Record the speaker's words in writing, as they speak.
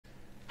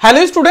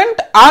Hello student,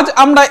 আজ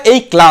আমরা এই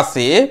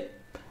ক্লাসে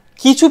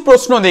কিছু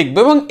প্রশ্ন দেখব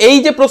এবং এই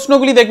যে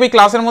প্রশ্নগুলি দেখবে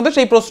ক্লাসের মধ্যে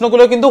সেই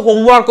প্রশ্নগুলো কিন্তু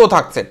হোমওয়ার্কও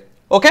থাকছে।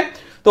 ওকে,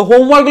 তো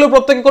হোমওয়ার্কগুলো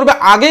প্রত্যেকে করবে।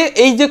 আগে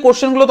এই যে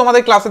কোশ্চেনগুলো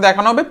তোমাদের ক্লাসে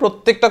দেখানো হবে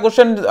প্রত্যেকটা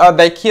কোশ্চেন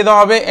দেখিয়ে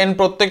দেওয়া হবে এন্ড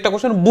প্রত্যেকটা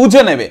কোশ্চেন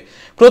বুঝে নেবে,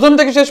 প্রথম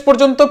থেকে শেষ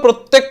পর্যন্ত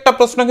প্রত্যেকটা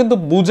প্রশ্ন কিন্তু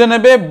বুঝে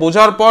নেবে।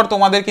 বোঝার পর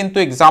তোমাদের কিন্তু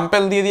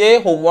এক্সাম্পল দিয়ে দিয়ে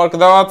হোমওয়ার্ক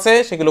দেওয়া আছে,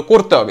 সেগুলো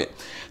করতে হবে।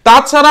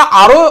 তাছাড়া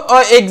আরো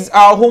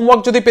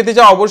হোমওয়ার্ক যদি পেতে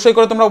চাও অবশ্যই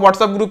করে তোমরা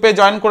হোয়াটসঅ্যাপ গ্রুপে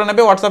জয়েন করে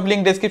নেবে, হোয়াটসঅ্যাপ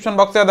লিংক ডেসক্রিপশন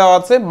বক্সে দেওয়া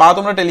আছে, বা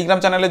তোমরা টেলিগ্রাম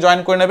চ্যানেলে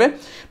জয়েন করে নেবে,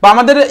 বা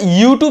আমাদের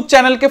ইউটিউব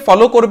চ্যানেলকে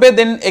ফলো করবে।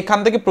 দেন এখান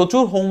থেকে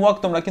প্রচুর হোমওয়ার্ক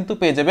তোমরা কিন্তু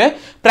পেয়ে যাবে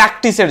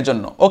প্র্যাকটিসের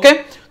জন্য। ওকে,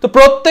 তো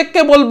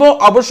প্রত্যেককে বলবো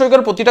অবশ্যই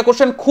করে প্রতিটা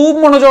কোশ্চেন খুব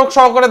মনোযোগ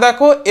সহকারে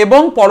দেখো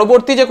এবং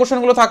পরবর্তী যে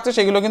কোশ্চেনগুলো থাকছে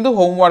সেগুলো কিন্তু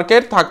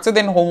হোমওয়ার্কের থাকছে,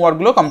 দেন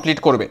হোমওয়ার্কগুলো কমপ্লিট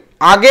করবে।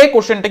 আগে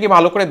কোশ্চেনটা কি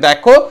ভালো করে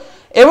দেখো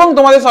এবং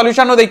তোমাদের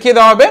সলিউশনও দেখিয়ে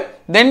দেওয়া হবে,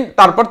 দেন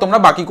তারপর তোমরা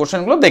বাকি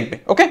কোশ্চেনগুলো দেখবে।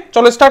 ওকে,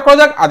 চলো স্টার্ট করা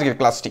যাক আজকের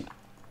ক্লাসটি।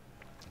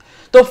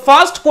 তো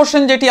ফার্স্ট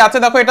কোশ্চেন যেটি আছে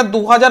দেখো, এটা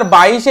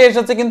 2022-এ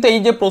এসেছে, কিন্তু এই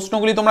যে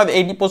প্রশ্নগুলি তোমরা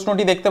এই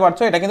প্রশ্নটি দেখতে পাচ্ছ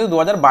এটা কিন্তু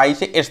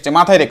 2022-এ এসেছে,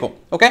 মাথায় রেখো।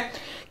 ওকে,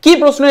 কি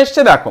প্রশ্ন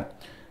এসেছে দেখো,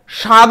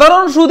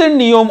 সাধারণ সুদের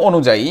নিয়ম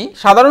অনুযায়ী,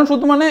 সাধারণ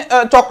সুদ মানে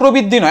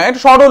চক্রবৃদ্ধি নয়,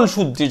 সরল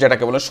সুদ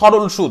যেটাকে বলে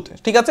সরল সুদ,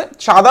 ঠিক আছে।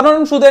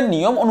 সাধারণ সুদের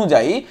নিয়ম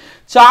অনুযায়ী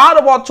 4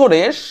 বছরে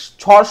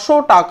 600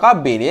 টাকা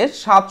বেড়ে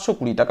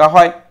 720 টাকা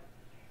হয়।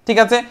 ঠিক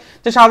আছে,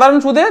 যে সাধারণ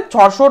সুদে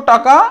 600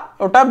 টাকা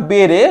ওটা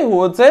বেড়ে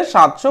হচ্ছে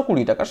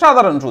 720 টাকা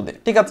সাধারণ সুদে।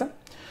 ঠিক আছে,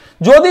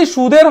 যদি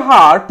সুদের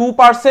হার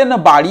 2%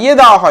 বাড়িয়ে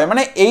দেওয়া হয়,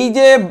 মানে এই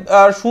যে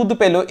সুদ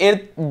পেল এর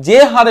যে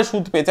হারে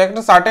সুদ পেয়েছে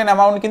একটা সার্টেন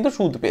অ্যামাউন্ট কিন্তু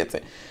সুদ পেয়েছে,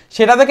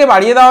 সেটা থেকে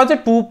বাড়িয়ে দেওয়া হচ্ছে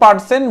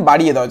 2%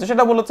 বাড়িয়ে দেওয়া হচ্ছে,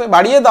 সেটা বলেছে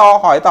বাড়িয়ে দেওয়া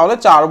হয়, তাহলে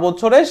 4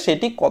 বছরে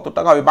সেটি কত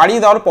টাকা হবে,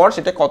 বাড়িয়ে দেওয়ার পর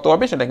সেটা কত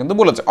হবে সেটা কিন্তু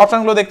বলেছে।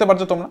 অপশনগুলো দেখতে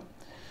পাচ্ছ তোমরা।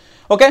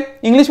 ওকে,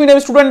 ইংলিশ মিডিয়াম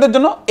স্টুডেন্টদের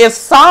জন্য এ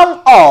সাম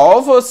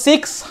of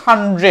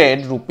 600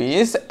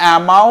 rupees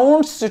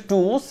amounts to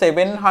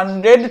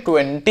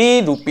 720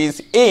 rupees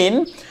in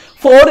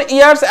 4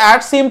 years at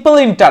simple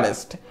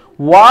interest.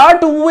 What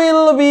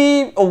will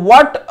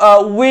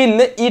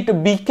it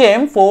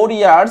become 4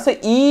 years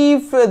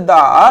if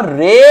the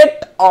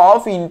rate of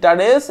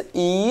interest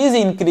is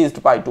increased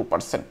by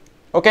 2%?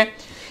 Okay,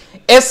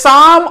 a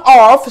sum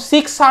of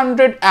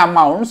 600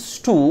 amounts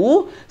to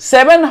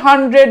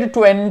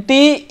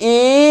 720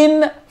 in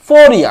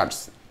 4 years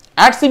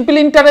at simple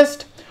interest.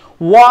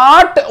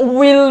 What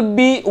will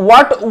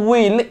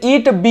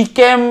it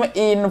become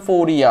in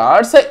 4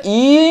 years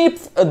if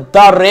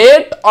the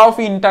rate of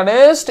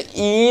interest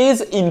is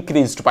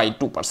increased by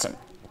 2%?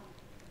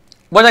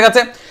 বোঝা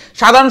গেছে,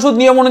 সাধারণ সুদ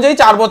নিয়ম অনুযায়ী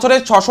 4 বছরে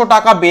 600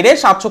 টাকা বেড়ে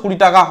 720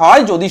 টাকা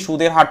হয়, যদি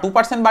সুদের হার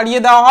 2% বাড়িয়ে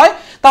দেওয়া হয়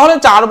তাহলে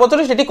 4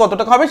 বছরে সেটি কত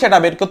টাকা হবে সেটা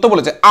বের করতে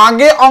বলেছে।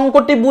 আগে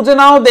অঙ্কটি বুঝে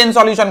নাও দেন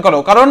সলিউশন করো,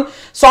 কারণ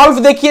সলভ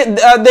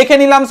দেখে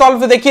নিলাম,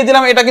 সলভ দেখিয়ে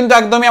দিলাম, এটা কিন্তু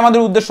একদমই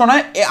আমাদের উদ্দেশ্য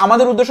নয়।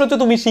 আমাদের উদ্দেশ্য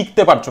হচ্ছে তুমি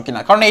শিখতে পারছো কিনা,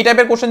 কারণ এই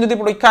টাইপের কোশ্চেন যদি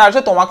পরীক্ষায় আসে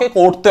তোমাকে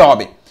করতে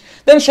হবে,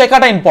 দেন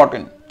শেখাটা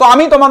ইম্পর্টেন্ট। তো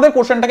আমি তোমাদের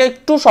কোশ্চেনটাকে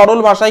একটু সরল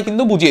ভাষায়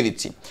কিন্তু বুঝিয়ে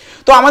দিচ্ছি।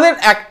 তো আমাদের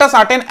একটা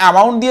সার্টেন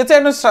অ্যামাউন্ট দিয়েছে,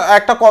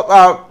 একটা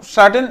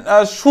সার্টেন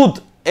সুদ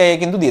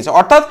কিন্তু দিয়েছে,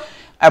 অর্থাৎ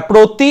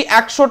প্রতি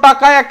 100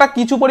 টাকায় একটা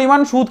কিছু পরিমাণ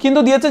সুদ কিন্তু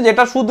দিয়েছে,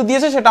 যেটা সুদ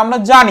দিয়েছে সেটা আমরা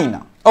জানি না।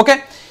 ওকে,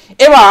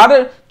 এবার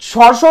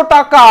 600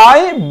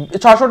 টাকায়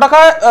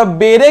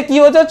বেড়ে কি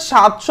হচ্ছে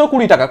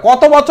 720 টাকা,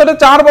 কত বছরে?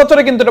 4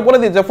 বছরে, কিন্তু এটা বলে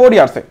দিয়েছে 4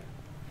 ইয়ার্সে,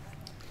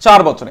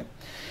 4 বছরে।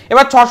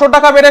 এবার 600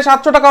 টাকা বেড়ে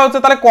 700 টাকা হচ্ছে,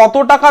 তাহলে কত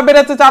টাকা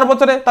বেড়েছে 4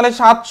 বছরে? তাহলে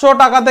 700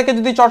 টাকা থেকে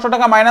যদি 600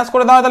 টাকা মাইনাস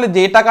করে দেওয়া হয় তাহলে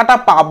যে টাকাটা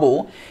পাবো,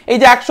 এই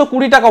যে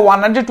 120 টাকা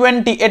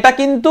 120, এটা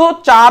কিন্তু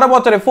 4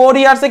 বছরে 4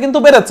 ইয়ার্সে কিন্তু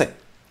বেড়েছে।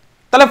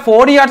 তাহলে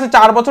 4 ইয়ার্সে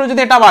 4 বছরে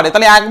যদি এটা বাড়ে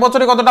তাহলে 1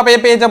 বছরে কতটা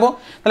পেয়ে যাবো?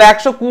 তাহলে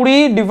 120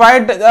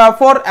 ডিভাইড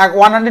 4,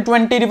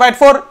 120 ডিভাইড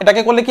 4,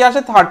 এটাকে করলে কি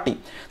আসে 30।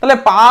 তাহলে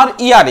পার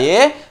ইয়ারে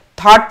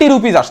 30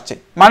 রুপিস আসছে,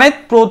 মানে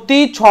প্রতি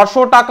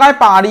 600 টাকায়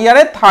পার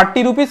ইয়ারে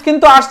 30 রুপিস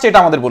কিন্তু আসছে, এটা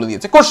আমাদের বলে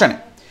দিয়েছে কোশ্চেনে।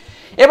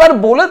 এবার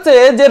বলেছে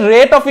যে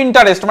রেট অফ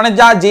ইন্টারেস্ট, মানে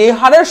যে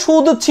হারে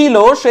সুদ ছিল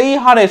সেই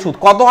হারে সুদ,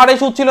 কত হারে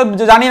সুদ ছিল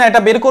জানি না,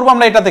 এটা বের করবো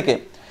আমরা এটা থেকে।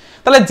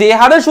 তাহলে যে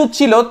হারে সুদ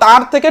ছিল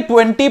তার থেকে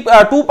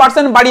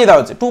 2% বাড়িয়ে দেওয়া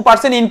হচ্ছে,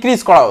 2% ইনক্রিজ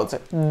করা হচ্ছে,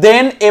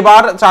 দেন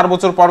এবার 4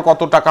 বছর পর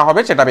কত টাকা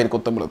হবে সেটা বের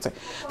করতে বলেছে।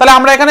 তাহলে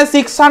আমরা এখানে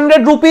 600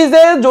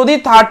 রুপিসে যদি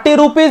 30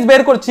 রুপিস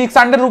বের করছি,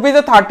 600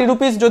 রুপিসে 30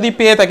 রুপিস যদি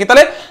পেয়ে থাকি,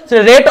 তাহলে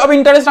রেট অফ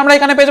ইন্টারেস্ট আমরা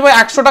এখানে পেয়ে যাবো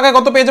 100 টাকায়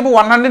কত পেয়ে যাবো,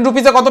 100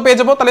 রুপিসে কত পেয়ে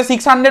যাবো, তাহলে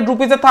 600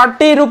 রুপিসে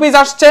 30 রুপিস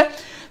আসছে,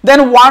 দেন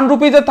 1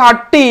 রুপিসে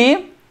 30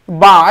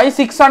 বাই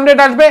 600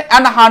 আসবে,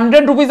 এন্ড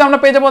 100 রুপিস আমরা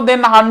পেয়ে যাবো,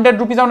 দেন 100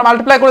 রুপিস আমরা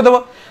মাল্টিপ্লাই করে দেবো,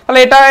 তাহলে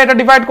এটা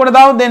ডিভাইড করে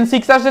দাও, দেন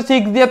 6 আসছে,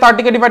 6 দিয়ে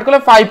 30 কে ডিভাইড করলে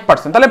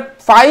 5%, তাহলে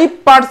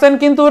 5%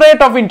 কিন্তু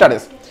রেট অফ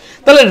ইন্টারেস্ট।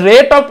 তাহলে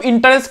রেট অফ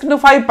ইন্টারেস্ট কিন্তু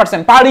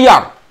 5%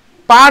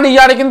 পার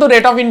ইয়ারে কিন্তু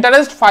রেট অফ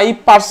ইন্টারেস্ট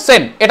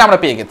 5%, এটা আমরা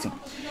পেয়ে গেছি।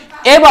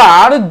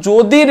 এবার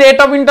যদি রেট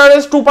অফ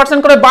ইন্টারেস্ট 2%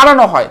 করে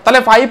বাড়ানো হয়, তাহলে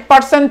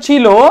 5%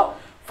 ছিল,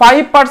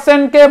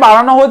 5% কে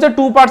বাড়ানো হয়েছে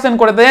 2%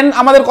 করে, দেন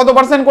আমাদের কত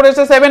পার্সেন্ট করে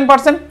এসেছে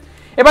 7%।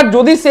 এবার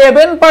যদি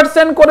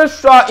 7% করে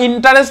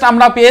ইন্টারেস্ট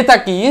আমরা পেয়ে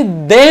থাকি,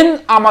 দেন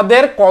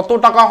আমাদের কত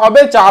টাকা হবে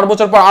 4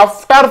 বছর পর,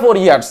 আফটার 4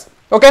 ইয়ার্স।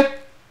 ওকে,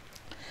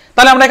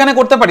 তাহলে আমরা এখানে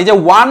করতে পারি যে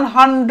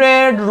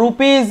 100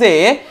 রুপিসে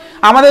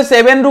আমাদের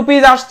 7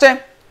 রুপিস আসছে,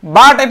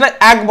 বাট এটা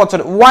 1 বছর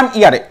 1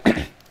 ইয়ারে।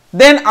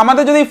 দেন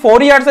আমাদের যদি 4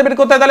 ইয়ার্সে বের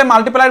করতে হয় তাহলে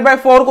মাল্টিপ্লাইড বাই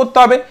 4 করতে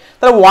হবে।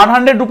 তাহলে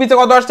 100 রুপিসে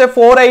কত আসছে,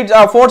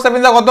 4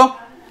 7 কত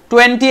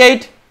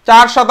 28,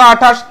 4 7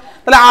 28,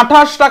 তাহলে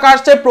 28 টাকা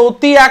আসছে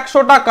প্রতি 100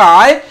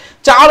 টাকায়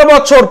 4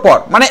 বছর পর।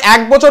 মানে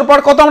 1 বছর পর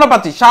কত আমরা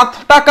পাচ্ছি, 7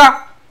 টাকা।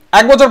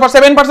 1 বছর পর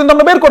 7%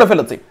 আমরা বের করে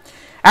ফেলেছি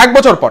 1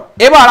 বছর পর।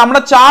 এবার আমরা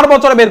 4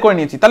 বছরে বের করে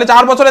নিয়েছি, তাহলে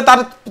 4 বছরে তার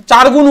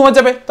 4 গুণ হয়ে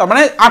যাবে, তার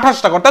মানে 28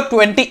 টাকা, অর্থাৎ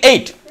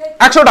 28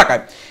 100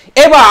 টাকায়।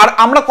 এবার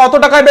আমরা কত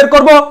টাকায় বের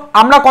করব,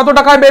 আমরা কত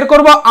টাকায় বের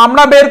করব,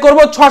 আমরা বের করব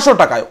 600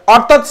 টাকায়,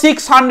 অর্থাৎ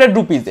 600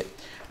 রুপিসে।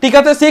 ঠিক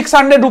আছে,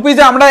 600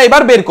 রুপিসে আমরা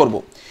এবার বের করব।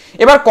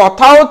 এবার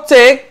কথা হচ্ছে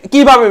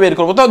কিভাবে বের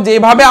করব, তো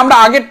যেভাবে আমরা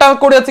আগেরটা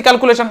করেছি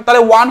ক্যালকুলেশন,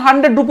 তাহলে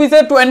 100 রুপিসে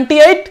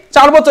 28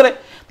 4 বছরে,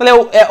 তাহলে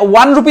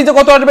 1 রুপিসে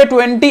কত আসবে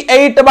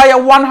 28 বাই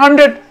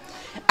 100,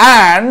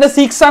 and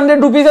 600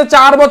 রুপিসে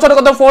 4 বছরে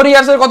কত 4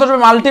 ইয়ার্সের কত আসবে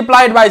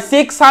মাল্টিপ্লাইড বাই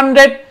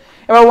 600।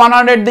 এবার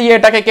 100 দিয়ে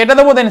এটাকে কেটে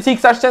দেবো, দেন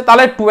 6 আসছে,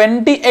 তাহলে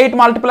 28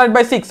 মাল্টিপ্লাইড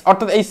বাই 6,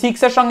 অর্থাৎ এই 6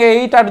 এর সঙ্গে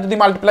 8 আর যদি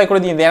মাল্টিপ্লাই করে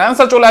দিয়ে দেন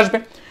অ্যান্সার চলে আসবে।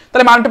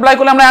 তাহলে মাল্টিপ্লাই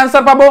করলে আমরা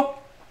অ্যান্সার পাবো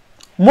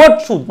মোট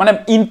সুদ, মানে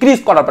ইনক্রিজ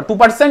করার পর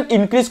 2%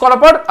 ইনক্রিজ করার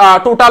পর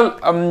টোটাল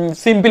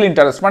সিম্পল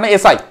ইন্টারেস্ট মানে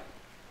এসআই।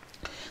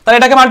 তাহলে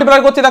এটাকে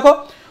মাল্টিপ্লাই করছি, দেখো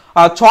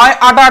 6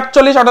 8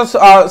 48, অর্থাৎ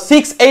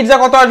 6 8 যা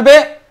কত আসবে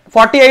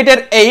 48 এর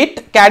 8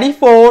 ক্যারি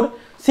 4,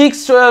 6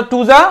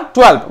 2 যা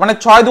 12, মানে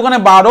 6 দুগুণে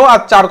 12 আর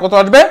 4 কত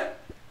আসবে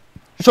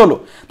 16।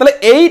 তাহলে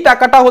এই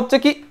টাকাটা হচ্ছে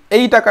কি,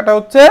 এই টাকাটা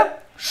হচ্ছে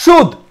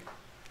সুদ,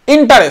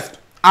 ইন্টারেস্ট।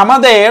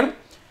 আমাদের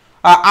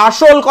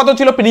আসল কত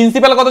ছিল,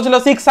 প্রিন্সিপাল কত ছিল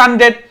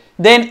 600,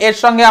 দেন এর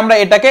সঙ্গে আমরা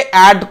এটাকে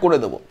অ্যাড করে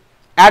দেবো,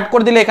 অ্যাড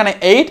করে দিলে এখানে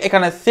 8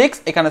 এখানে 6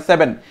 এখানে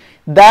 7,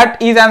 দ্যাট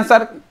ইজ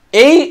অ্যান্সার।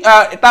 এই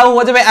এটাও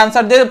হয়ে যাবে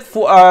অ্যান্সার যে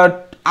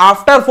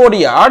আফটার 4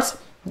 ইয়ার্স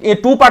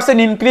 2%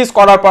 ইনক্রিজ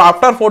করার পর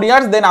আফটার 4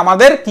 ইয়ার্স দেন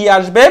আমাদের কি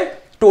আসবে,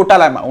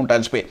 টোটাল অ্যামাউন্ট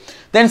আসবে।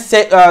 দেন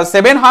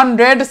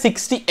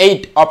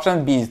 768, option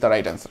B is the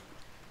right answer.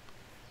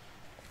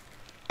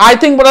 I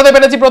think বোঝাতে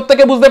পেরেছি,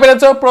 প্রত্যেকে বুঝতে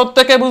পেরেছো,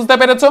 প্রত্যেকে বুঝতে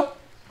পেরেছো।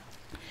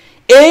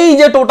 এই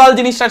যে টোটাল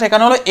জিনিসটা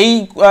শেখানো হলো,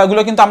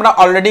 এইগুলো কিন্তু আমরা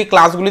অলরেডি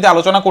ক্লাসগুলিতে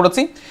আলোচনা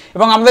করেছি,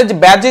 এবং আমাদের যে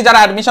ব্যাচে যারা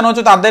অ্যাডমিশন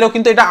হচ্ছে তাদেরও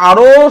কিন্তু এটা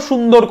আরো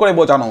সুন্দর করে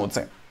বোঝানো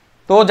হচ্ছে।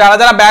 তো যারা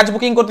যারা ব্যাচ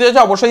বুকিং করতে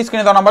চাইছে অবশ্যই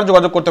স্ক্রিনে দেওয়া নাম্বার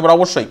যোগাযোগ করতে পারো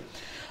অবশ্যই।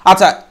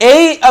 আচ্ছা,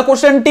 এই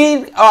কোশ্চেনটি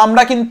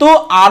আমরা কিন্তু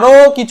আরো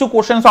কিছু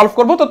কোশ্চেন সলভ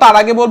করব। তো তার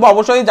আগে বলবো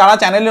অবশ্যই যারা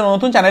চ্যানেলে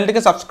নতুন,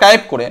 চ্যানেলটিকে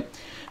সাবস্ক্রাইব করে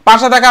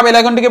পাশে থাকা বেল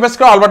আইকনটিকে প্রেস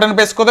করে অল বাটন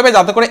প্রেস করে দেবে,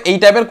 যাতে করে এই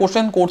টাইপের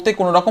কোশ্চেন করতে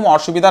কোনো রকম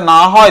অসুবিধা না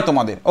হয়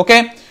তোমাদের। ওকে,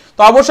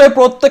 তো অবশ্যই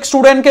প্রত্যেক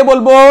স্টুডেন্টকে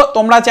বলবো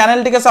তোমরা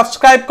চ্যানেলটিকে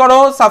সাবস্ক্রাইব করো,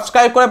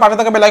 সাবস্ক্রাইব করে পাশে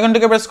থাকা বেল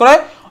আইকনটিকে প্রেস করে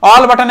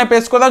অল বাটনে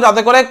প্রেস করে দাও,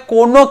 যাতে করে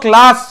কোনো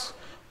ক্লাস,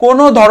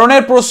 কোনো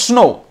ধরনের প্রশ্ন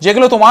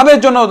যেগুলো তোমাদের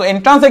জন্য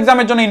এন্ট্রান্স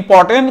এক্সামের জন্য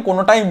ইম্পর্টেন্ট,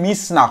 কোনোটাই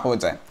মিস না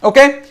হয়ে যায়।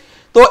 ওকে,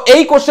 তো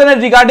এই কোশ্চেনের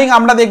রিগার্ডিং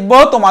আমরা দেখব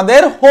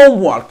তোমাদের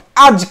হোমওয়ার্ক,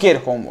 আজকের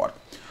হোমওয়ার্ক।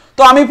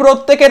 তো আমি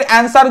প্রত্যেকের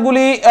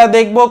অ্যান্সারগুলি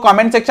দেখব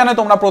কমেন্ট সেকশনে,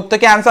 তোমরা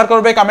প্রত্যেকে অ্যান্সার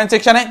করবে কমেন্ট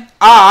সেকশনে।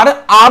 আর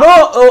আরো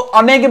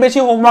অনেক বেশি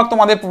হোমওয়ার্ক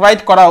তোমাদের প্রোভাইড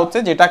করা হচ্ছে,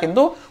 যেটা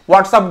কিন্তু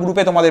হোয়াটসঅ্যাপ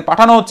গ্রুপে তোমাদের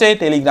পাঠানো হচ্ছে,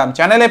 টেলিগ্রাম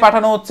চ্যানেলে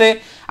পাঠানো হচ্ছে,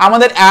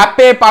 আমাদের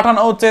অ্যাপে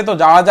পাঠানো হচ্ছে। তো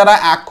যারা যারা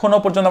এখনো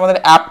পর্যন্ত আমাদের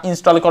অ্যাপ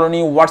ইনস্টল করোনি,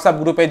 হোয়াটসঅ্যাপ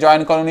গ্রুপে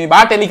জয়েন করোনি বা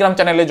টেলিগ্রাম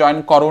চ্যানেলে জয়েন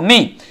করোনি,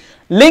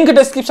 লিংক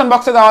ডেসক্রিপশন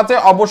বক্সে দেওয়া আছে,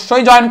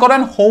 অবশ্যই জয়েন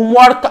করেন।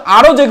 হোমওয়ার্ক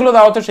আরো যেগুলো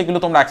দেওয়া হচ্ছে সেগুলো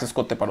তোমরা অ্যাক্সেস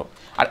করতে পারো,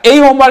 আর এই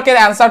হোমওয়ার্কের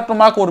অ্যান্সার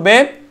তোমরা করবে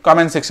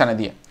কমেন্ট সেকশনে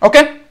দিয়ে।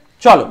 ওকে,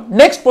 চলো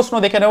নেক্সট প্রশ্ন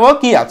দেখে নেব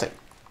কি আছে।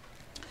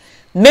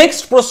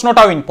 নেক্সট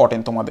প্রশ্নটাও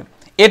ইম্পর্টেন্ট তোমাদের,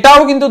 এটাও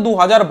কিন্তু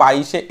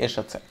 2022-এ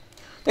এসেছে,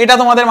 তো এটা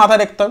তোমাদের মাথায়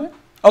রাখতে হবে।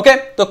 ওকে,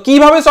 তো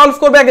কিভাবে সলভ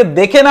করবে আগে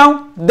দেখে নাও,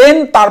 দেন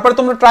তারপরে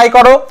তোমরা ট্রাই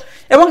করো,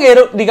 এবং এর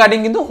রিগার্ডিং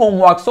কিন্তু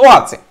হোমওয়ার্কসও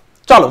আছে।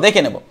 চলো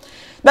দেখে নেব।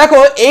 দেখো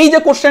এই যে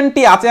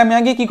কোশ্চেনটি আছে, আমি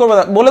আগে কি করবো,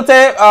 বলেছে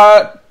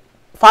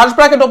first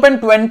bracket open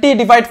 20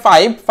 divide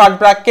 5, first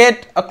bracket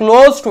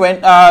close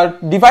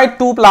divide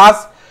 2 plus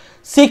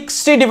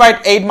 60 divide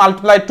 8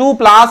 multiply 2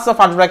 plus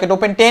first bracket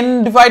open 10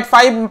 divide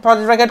 5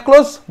 first bracket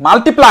close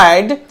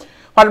multiplied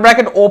first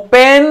bracket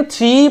open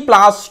 3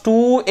 plus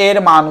 2 এর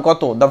মান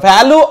কত? The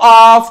value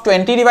of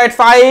 20 divide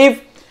 5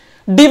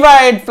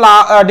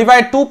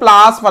 divide 2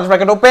 plus first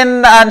bracket open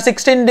and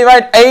 16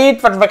 divide 8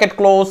 first bracket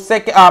close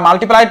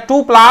multiply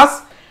 2 plus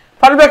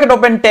first bracket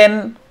open 10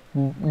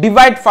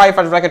 divide 5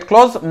 first bracket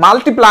close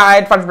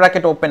multiplied first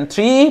bracket open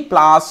 3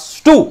 plus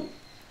 2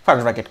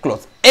 first bracket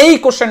close. এই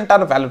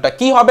কোশ্চেনটার ভ্যালুটা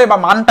কি হবে বা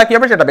মানটা কি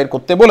হবে সেটা বের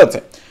করতে বলেছে।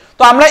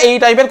 তো আমরা এই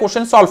টাইপের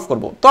কোশ্চেন সলভ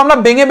করব। তো আমরা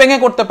ভেঙে ভেঙে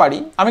করতে পারি,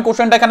 আমি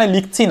কোশ্চেনটা এখানে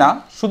লিখছি না,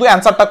 শুধু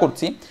অ্যান্সারটা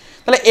করছি।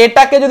 তাহলে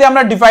এটাকে যদি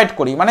আমরা ডিভাইড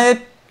করি, মানে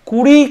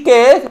 20-কে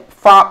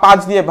 5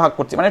 দিয়ে ভাগ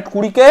করছি, মানে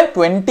 20-কে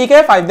 20-কে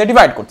 5 দিয়ে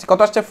ডিভাইড করছি, কত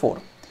আসছে 4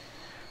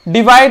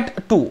 ডিভাইড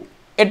 2,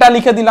 এটা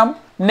লিখে দিলাম।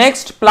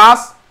 নেক্সট প্লাস,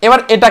 এবার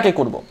এটাকে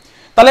করব।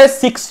 তাহলে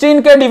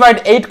 16-কে ডিভাইড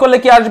 8 করলে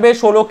কি আসবে,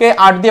 16-কে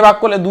 8 দিয়ে ভাগ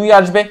করলে 2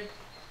 আসবে,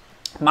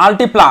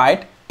 মাল্টিপ্লাইড,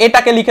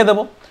 এটাকে লিখে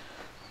দেবো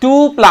 2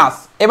 প্লাস,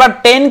 এবার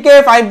 10-কে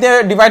 5 দিয়ে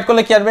ডিভাইড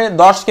করলে কি আসবে,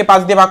 10-কে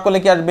 5 দিয়ে ভাগ করলে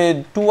কি আসবে,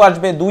 2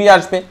 আসবে, 2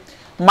 আসবে,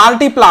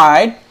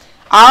 মাল্টিপ্লাইড,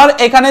 আর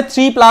এখানে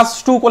 3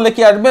 + 2 করলে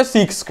কি আসবে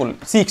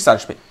 6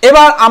 আসবে।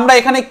 এবার আমরা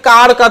এখানে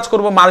কার কাজ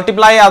করব,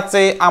 মাল্টিপ্লাই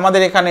আছে,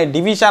 আমাদের এখানে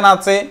ডিভিশন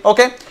আছে।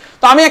 ওকে,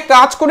 তো আমি এক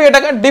কাজ করি,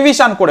 এটাকে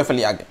ডিভিশন করে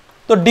ফেলি আগে।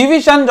 তো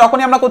ডিভিশন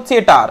যখনই আমরা করছি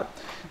এটার,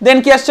 দেন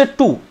কি আসছে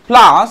 2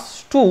 +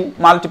 2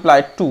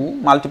 × 2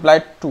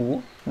 × 2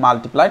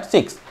 ×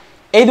 6,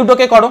 এই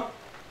দুটোকে করো।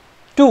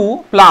 2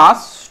 +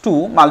 2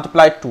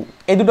 × 2,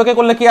 এই দুটোকে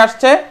করলে কি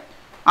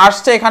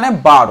আসছে এখানে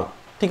 12।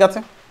 ঠিক আছে,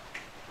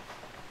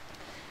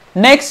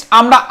 নেক্সট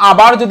আমরা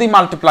আবার যদি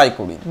মাল্টিপ্লাই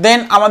করি, দেন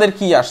আমাদের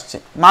কি আসছে,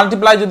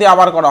 মাল্টিপ্লাই যদি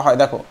আবার করা হয়,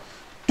 দেখো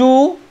 2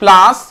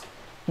 প্লাস,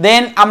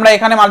 দেন আমরা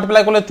এখানে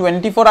মাল্টিপ্লাই করলে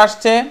 24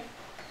 আসছে।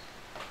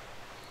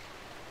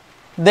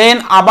 দেন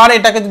আবার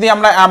এটাকে যদি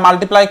আমরা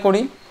মাল্টিপ্লাই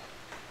করি,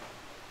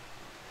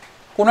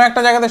 কোনো একটা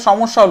জায়গাতে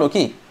সমস্যা হলো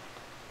কি,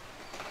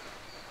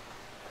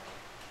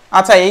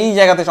 আচ্ছা এই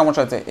জায়গাতে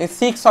সমস্যা হচ্ছে, এই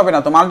 6 হবে না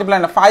তো, মাল্টিপ্লাই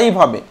না 5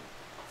 হবে,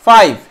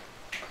 5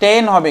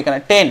 10 হবে এখানে,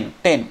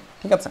 10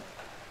 ঠিক আছে,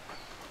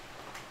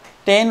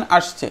 10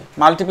 আসছে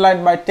মাল্টিপ্লাইড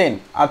বাই 10।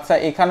 আচ্ছা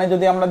এখানে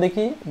যদি আমরা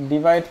দেখি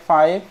ডিভাইড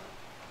 5,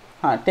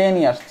 হ্যাঁ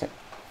 10ই আসছে।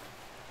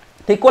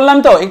 ঠিক করলাম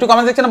তো? একটু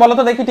কমেন্ট সেকশনে বলো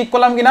তো দেখি ঠিক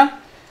করলাম কিনা।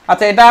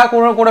 আচ্ছা এটা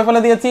করে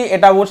ফেলে দিয়েছি,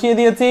 এটা বসিয়ে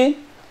দিয়েছি,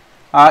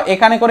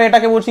 এখানে করে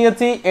এটাকে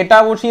বসিয়েছি, এটা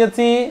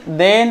বসিয়েছি,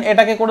 দেন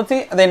এটাকে করেছি,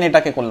 দেন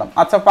এটাকে করলাম।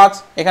 আচ্ছা 5,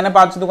 এখানে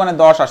 5 দোকানে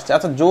 10 আসছে।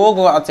 আচ্ছা যোগ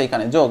আছে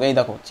এখানে, যোগ, এই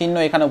দেখো চিহ্ন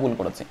এখানে ভুল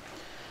করেছি,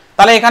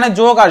 তাহলে এখানে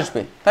যোগ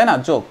আসবে, তাই না,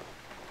 যোগ।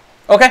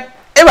 ওকে,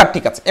 এবার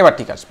ঠিক আছে, এবার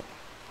ঠিক আসবে।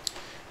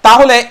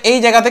 তাহলে এই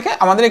জায়গা থেকে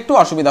আমাদের একটু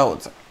অসুবিধা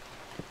হচ্ছে।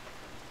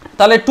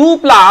 তাহলে 2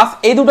 প্লাস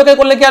এই দুটোকে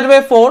করলে কি আসবে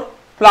 4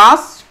 প্লাস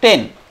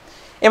 10,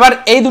 এবার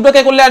এই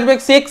দুটোকে করলে আসবে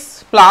 6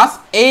 প্লাস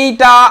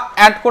এইটা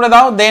অ্যাড করে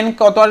দাও, দেন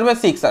কত আসবে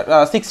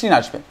 16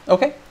 আসবে।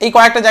 ওকে, এই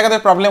কয়েকটা জায়গাতে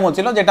প্রবলেম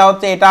হচ্ছিল, যেটা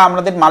হচ্ছে এটা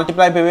আমাদের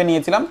মাল্টিপ্লাই ভেবে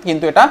নিয়েছিলাম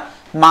কিন্তু এটা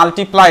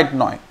মাল্টিপ্লাইড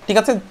নয়। ঠিক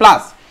আছে,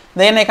 প্লাস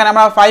দেন এখানে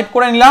আমরা 5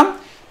 করে নিলাম,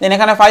 দেন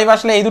এখানে 5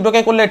 আসলে এই দুটোকে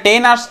করলে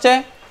 10 আসছে।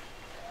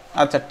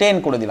 আচ্ছা 10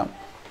 করে দিলাম,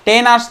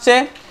 10 আসছে,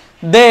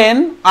 দেন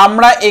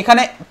আমরা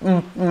এখানে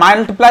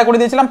মাল্টিপ্লাই করে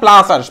দিয়েছিলাম,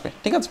 প্লাস আসবে।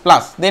 ঠিক আছে,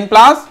 প্লাস, দেন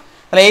প্লাস,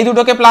 তাহলে এই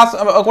দুটোকে প্লাস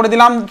করে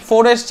দিলাম,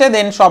 4 এসছে,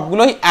 দেন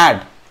সবগুলোই অ্যাড,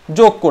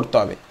 যোগ করতে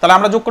হবে। তাহলে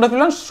আমরা যোগ করে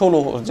দিলাম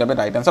 16 হয়ে যাবে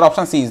right answer.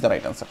 Option C is the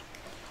right answer,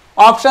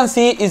 option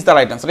C is the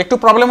right answer. একটু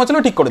প্রবলেম হচ্ছিল,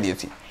 ঠিক করে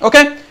দিয়েছি।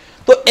 ওকে,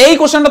 তো এই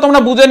কোশ্চেনটা তোমরা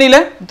বুঝে নিলে,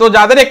 তো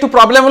যাদের একটু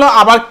প্রবলেম হলো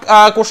আবার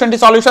কোশ্চেনটি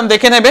সলিউশন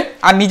দেখে নেবে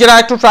আর নিজেরা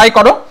একটু ট্রাই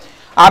করো।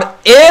 আর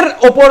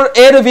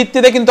এর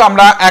ভিত্তিতে কিন্তু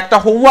আমরা একটা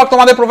হোমওয়ার্ক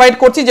তোমাদের প্রোভাইড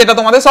করছি, যেটা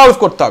তোমাদের সলভ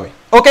করতে হবে।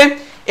 ওকে,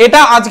 এটা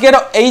আজকের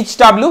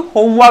HW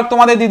হোমওয়ার্ক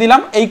তোমাদের দিয়ে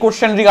দিলাম এই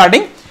কোশ্চেন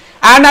রিগার্ডিং।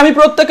 অ্যান্ড আমি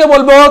প্রত্যেককে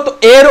বলবো, তো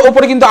এর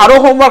উপরে কিন্তু আরো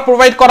হোমওয়ার্ক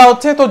প্রোভাইড করা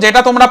হচ্ছে, তো যেটা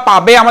তোমরা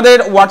পাবে আমাদের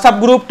হোয়াটসঅ্যাপ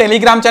গ্রুপ,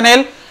 টেলিগ্রাম চ্যানেল,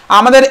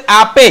 আমাদের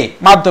অ্যাপে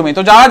মাধ্যমে।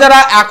 তো যারা যারা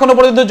এখনো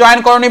পর্যন্ত জয়েন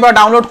করনি বা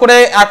ডাউনলোড করে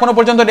এখনো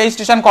পর্যন্ত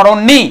রেজিস্ট্রেশন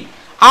করোনি,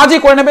 আজই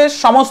করে নেবে।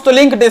 সমস্ত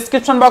লিঙ্ক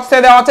ডেসক্রিপশন বক্সে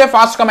দেওয়া আছে,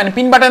 ফার্স্ট কমেন্ট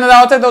পিন বাটনে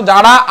দেওয়া আছে। তো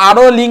যারা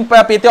আরো লিঙ্ক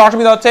পেতে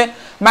অসুবিধা হচ্ছে,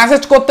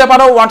 মেসেজ করতে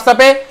পারো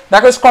হোয়াটসঅ্যাপে,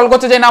 দেখো স্ক্রল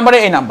করছে যে নাম্বারে,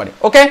 এই নাম্বারে।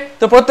 ওকে,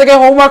 তো প্রত্যেকে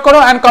হোমওয়ার্ক করো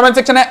অ্যান্ড কমেন্ট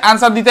সেকশনে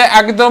অ্যান্সার দিতে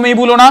একদমই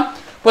ভুলো না।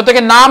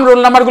 প্রত্যেকের নাম, রোল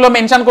নাম্বারগুলো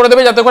মেনশন করে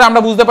দেবে, যাতে করে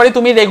আমরা বুঝতে পারি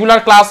তুমি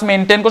রেগুলার ক্লাস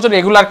মেনটেন করছো,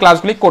 রেগুলার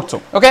ক্লাসগুলি করছো।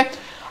 ওকে,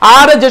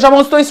 আর যে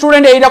সমস্ত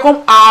স্টুডেন্ট এইরকম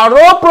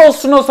আরো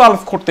প্রশ্ন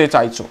সলভ করতে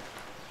চাইছো,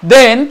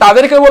 দেন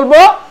তাদেরকে বলবো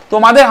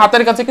তোমাদের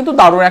হাতের কাছে কিন্তু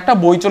দারুণ একটা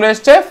বই চলে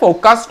এসছে,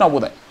 ফোকাস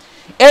নবোদয়।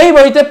 এই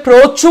বইতে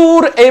প্রচুর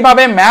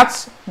এইভাবে ম্যাথস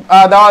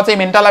দেওয়া আছে,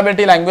 মেন্টাল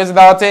অ্যাবিলিটি, ল্যাঙ্গুয়েজ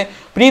দেওয়া আছে,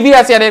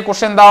 প্রিভিয়াস ইয়ারের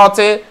কোশ্চেন দেওয়া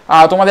আছে,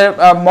 তোমাদের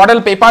মডেল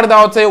পেপার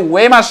দেওয়া আছে,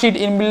 ওয়েমার শিট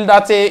ইনবিল্ড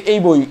আছে এই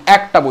বই,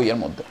 একটা বইয়ের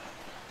মধ্যে।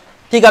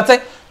 ঠিক আছে,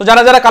 তো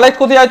যারা যারা কালেক্ট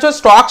করতে চাইছো,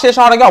 স্টক শেষ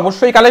হওয়ার আগে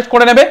অবশ্যই কালেক্ট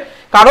করে নেবে,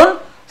 কারণ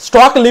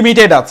স্টক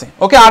লিমিটেড আছে।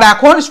 ওকে, আর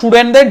এখন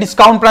স্টুডেন্টদের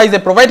ডিসকাউন্ট প্রাইসে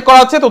প্রোভাইড করা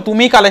আছে, তো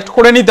তুমি কালেক্ট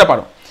করে নিতে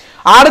পারো।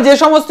 আর যে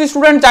সমস্ত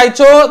স্টুডেন্ট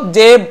চাইছো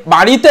যে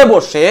বাড়িতে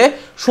বসে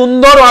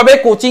সুন্দরভাবে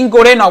কোচিং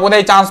করে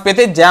নবোদয় চান্স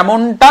পেতে,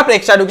 যেমনটা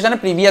প্রেক্ষা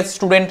এডুকেশনের প্রিভিয়াস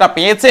স্টুডেন্টরা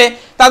পেয়েছে,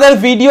 তাদের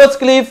ভিডিওস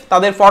ক্লিপ,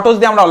 তাদের ফটোস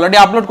দিয়ে আমরা অলরেডি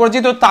আপলোড করেছি,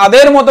 তো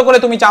তাদের মতো করে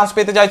তুমি চান্স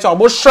পেতে চাইছো,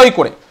 অবশ্যই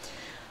করে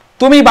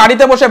তুমি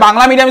বাড়িতে বসে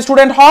বাংলা মিডিয়াম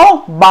স্টুডেন্ট হও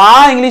বা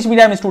ইংলিশ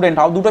মিডিয়াম স্টুডেন্ট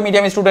হও, দুটো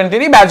মিডিয়াম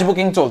স্টুডেন্টেরই ব্যাচ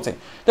বুকিং চলছে।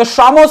 তো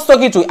সমস্ত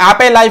কিছু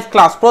অ্যাপে লাইভ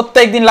ক্লাস,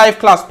 প্রত্যেকদিন লাইভ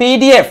ক্লাস,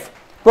 পিডিএফ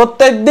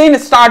প্রত্যেকদিন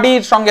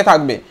স্টাডির সঙ্গে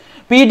থাকবে,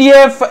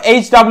 পিডিএফ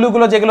HW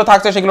গুলো যেগুলো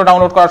থাকছে সেগুলো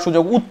ডাউনলোড করার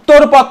সুযোগ,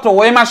 উত্তরপত্র,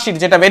 ওএমআর শিট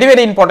যেটা ভেরি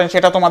ভেরি ইম্পর্টেন্ট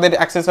সেটা তোমাদের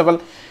অ্যাক্সেসেবল,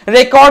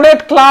 রেকর্ডেড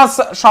ক্লাস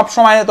সব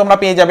সময় তোমরা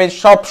পেয়ে যাবে,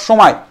 সব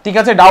সময়। ঠিক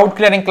আছে, ডাউট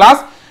ক্লিয়ারিং ক্লাস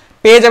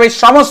পেয়ে যাবে,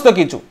 সমস্ত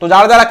কিছু। তো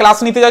যারা যারা ক্লাস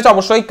নিতে চাইছো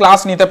অবশ্যই ক্লাস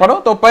নিতে পারো।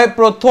 তো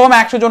প্রথম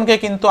 100 জনকে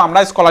কিন্তু আমরা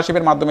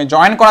স্কলারশিপের মাধ্যমে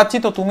জয়েন করাচ্ছি,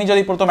 তো তুমি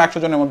যদি প্রথম 100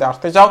 জনের মধ্যে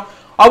আসতে চাও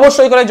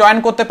অবশ্যই করে জয়েন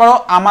করতে পারো,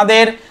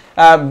 আমাদের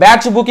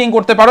ব্যাচ বুকিং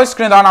করতে পারো,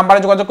 স্ক্রিনে দেওয়া নাম্বারে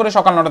যোগাযোগ করে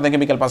সকাল 9টা থেকে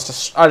বিকেল 5টা।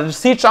 আর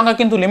সিট সংখ্যা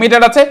কিন্তু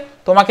লিমিটেড আছে,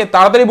 তোমাকে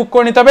তাড়াতাড়ি বুক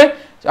করে নিতে হবে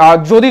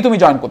যদি তুমি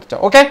জয়েন করতে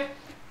চাও। ওকে,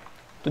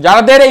 তো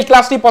যাদের এই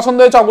ক্লাসটি পছন্দ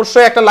হয়েছে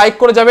অবশ্যই একটা লাইক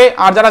করে যাবে,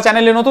 আর যারা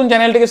চ্যানেলে নতুন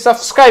চ্যানেলটিকে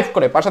সাবস্ক্রাইব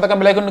করে পাশে থাকা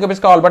বেল আইকনটিকে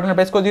প্রেস করে অল বাটনে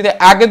প্রেস করে দিতে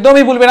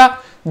একদমই ভুলবে না,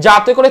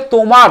 যাতে করে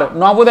তোমার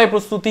নবোদয়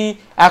প্রস্তুতি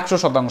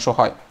 100%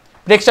 হয়।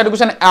 প্রেক্ষা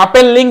এডুকেশন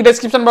অ্যাপের লিংক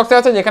ডেসক্রিপশন বক্সে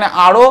আছে, যেখানে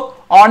আরো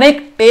অনেক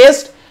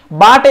টেস্ট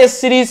বা টেস্ট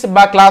সিরিজ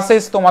বা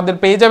ক্লাসেস তোমাদের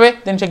পেয়ে যাবে,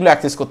 দেন সেগুলো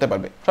অ্যাক্সেস করতে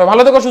পারবে। সবাই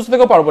ভালো থেকো, সুস্থ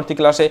থেকো, পরবর্তী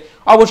ক্লাসে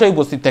অবশ্যই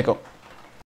উপস্থিত থেকো।